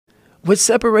what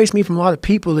separates me from a lot of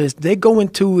people is they go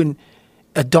into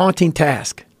a daunting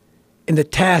task, and the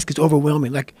task is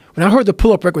overwhelming. Like when I heard the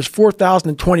pull-up record was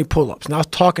 4,020 pull-ups, and I was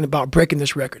talking about breaking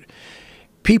this record,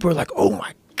 people are like, oh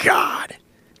my God.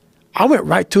 I went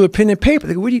right to a pen and paper.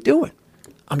 They go, what are you doing?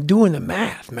 I'm doing the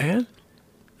math, man.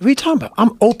 What are you talking about?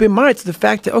 I'm open-minded to the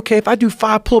fact that, okay, if I do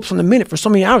 5 pull-ups in a minute for so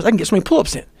many hours, I can get so many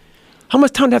pull-ups in. How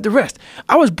much time do I have to rest?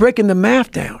 I was breaking the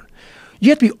math down. You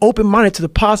have to be open-minded to the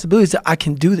possibilities that I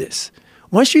can do this.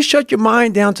 Once you shut your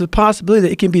mind down to the possibility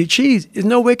that it can be achieved, there's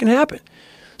no way it can happen.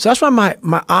 So that's why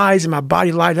my eyes and my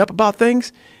body light up about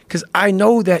things, because I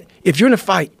know that if you're in a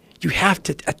fight, you have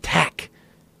to attack.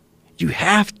 You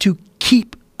have to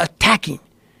keep attacking.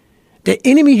 The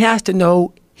enemy has to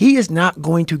know he is not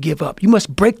going to give up. You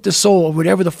must break the soul of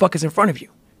whatever the fuck is in front of you.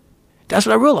 That's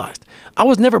what I realized. I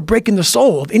was never breaking the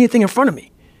soul of anything in front of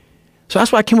me. So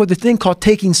that's why I came up with this thing called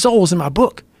Taking Souls in my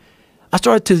book. I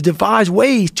started to devise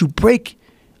ways to break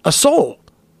a soul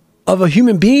of a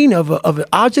human being, of an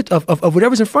object, of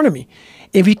whatever's in front of me.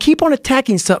 If you keep on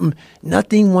attacking something,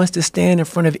 nothing wants to stand in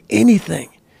front of anything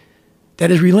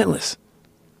that is relentless.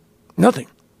 Nothing.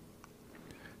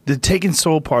 The Taking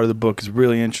Soul part of the book is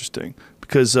really interesting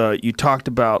because you talked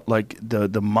about like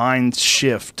the mind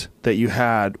shift that you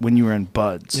had when you were in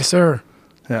Buds. Yes, sir.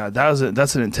 Yeah,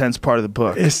 that's an intense part of the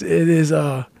book. It is.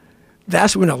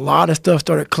 That's when a lot of stuff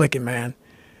started clicking, man.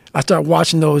 I started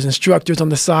watching those instructors on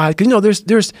the side because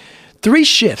there's 3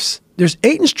 shifts. There's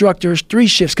 8 instructors, 3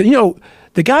 shifts. Because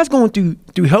the guys going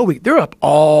through Hell Week, they're up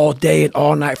all day and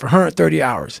all night for 130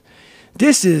 hours.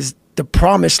 This is the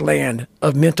promised land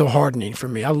of mental hardening for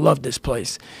me. I love this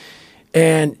place.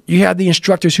 And you have the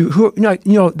instructors who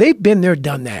they've been there,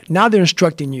 done that. Now they're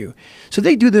instructing you. So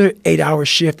they do their 8-hour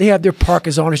shift. They have their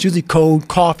parkas on. It's usually cold,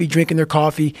 coffee, drinking their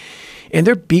coffee, and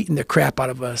they're beating the crap out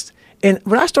of us. And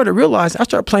when I started realizing, I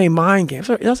started playing mind games.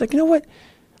 I was like, you know what?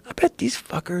 I bet these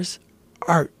fuckers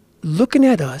are looking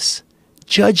at us,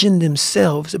 judging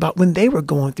themselves about when they were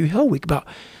going through Hell Week. About,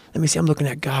 let me see, I'm looking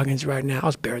at Goggins right now. I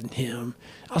was better than him.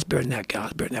 I was better than that guy. I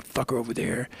was better than that fucker over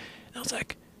there. And I was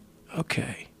like,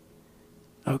 okay,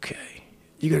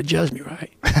 you got to judge me,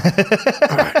 right?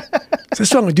 All right. So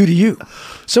that's what I'm going to do to you.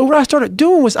 So what I started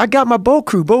doing was I got my Boat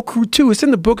Crew 2. It's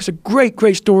in the book. It's a great,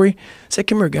 great story. I said,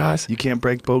 come here, guys. You can't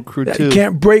break Boat Crew 2. You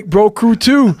can't break Boat Crew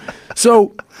 2.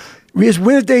 So it's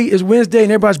Wednesday,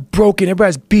 and everybody's broken.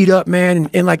 Everybody's beat up, man.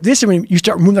 And like this is when you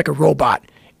start moving like a robot.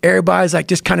 Everybody's like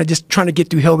just trying to get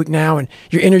through Hell Week now, and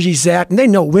your energy's zapped. And they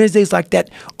know Wednesday's like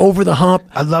that over the hump.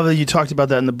 I love that you talked about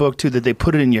that in the book too, that they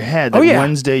put it in your head that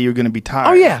Wednesday you're going to be tired.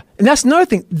 Oh yeah, and that's another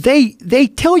thing. They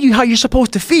tell you how you're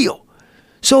supposed to feel,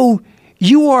 so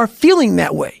you are feeling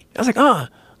that way. I was like,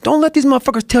 don't let these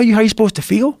motherfuckers tell you how you're supposed to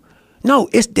feel. No,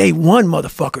 it's day 1,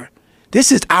 motherfucker.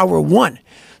 This is hour 1.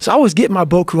 So I was getting my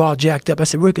boat crew all jacked up. I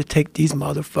said, we're going to take these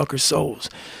motherfuckers'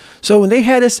 souls. So when they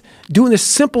had us doing this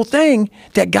simple thing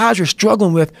that guys were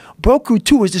struggling with, Boat Crew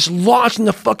 2 was just launching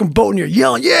the fucking boat and you're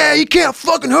yelling, yeah, you can't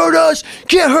fucking hurt us.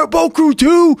 Can't hurt Boat Crew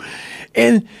 2.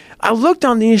 And I looked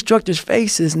on the instructors'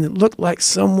 faces and it looked like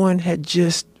someone had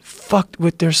just fucked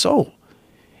with their soul.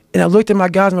 And I looked at my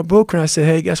guys in my boat crew and I said,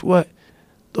 hey, guess what?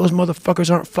 Those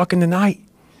motherfuckers aren't fucking tonight.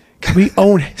 We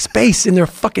own space in their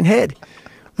fucking head.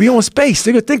 We own space.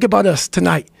 They're going to think about us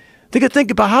tonight. They could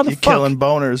think about how the fuck. You're killing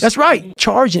boners. That's right.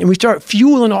 Charging. And we start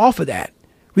fueling off of that.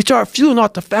 We start fueling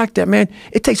off the fact that, man,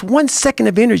 it takes 1 second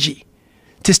of energy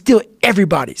to steal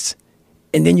everybody's.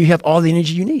 And then you have all the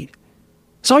energy you need.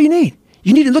 That's all you need.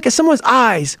 You need to look at someone's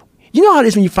eyes. You know how it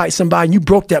is when you fight somebody and you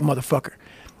broke that motherfucker.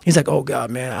 He's like, oh,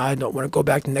 God, man, I don't want to go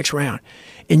back to the next round.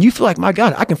 And you feel like, my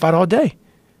God, I can fight all day.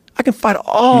 I can fight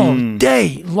all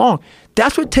day long.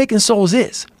 That's what Taking Souls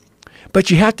is. But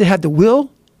you have to have the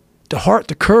will, the heart,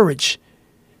 the courage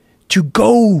to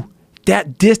go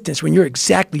that distance when you're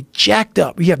exactly jacked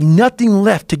up. You have nothing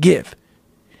left to give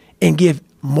and give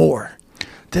more.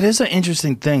 That is an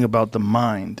interesting thing about the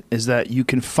mind is that you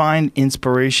can find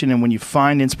inspiration. And when you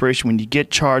find inspiration, when you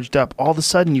get charged up, all of a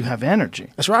sudden you have energy.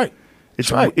 That's right.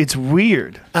 It's right. It's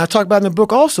weird. I talk about in the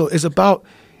book also is about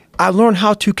I learned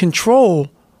how to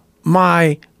control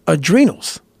my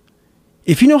adrenals.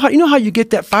 If you know how you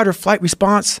get that fight or flight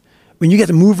response when you get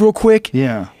to move real quick.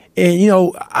 Yeah.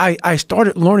 And I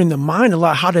started learning the mind a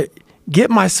lot, how to get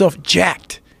myself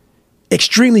jacked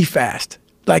extremely fast,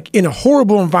 like in a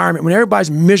horrible environment when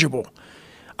everybody's miserable.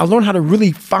 I learned how to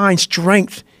really find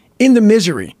strength in the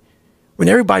misery. When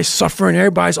everybody's suffering,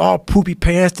 everybody's all poopy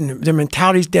pants and their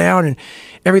mentality's down and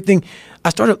everything, I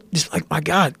started just like, my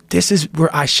God, this is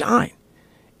where I shine.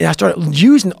 And I started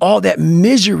using all that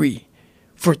misery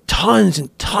for tons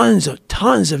and tons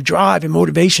of drive and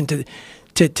motivation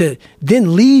to to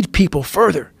then lead people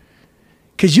further.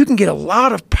 Because you can get a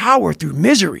lot of power through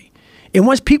misery. And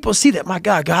once people see that, my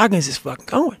God, Goggins is fucking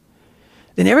going,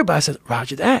 then everybody says,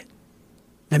 roger that.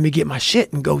 Let me get my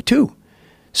shit and go too.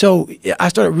 So I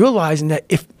started realizing that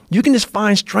if you can just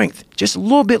find strength just a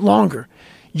little bit longer,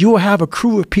 you will have a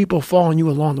crew of people following you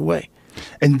along the way.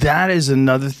 And that is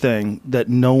another thing that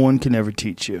no one can ever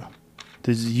teach you.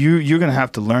 You're going to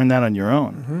have to learn that on your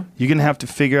own. Mm-hmm. You're going to have to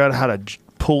figure out how to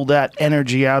pull that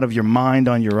energy out of your mind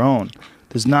on your own.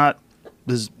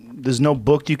 There's no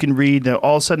book you can read that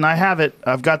all of a sudden I have it.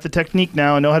 I've got the technique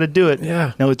now. I know how to do it.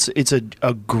 Yeah. No, it's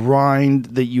a grind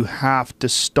that you have to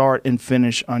start and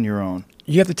finish on your own.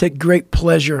 You have to take great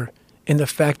pleasure in the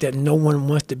fact that no one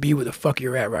wants to be where the fuck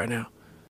you're at right now.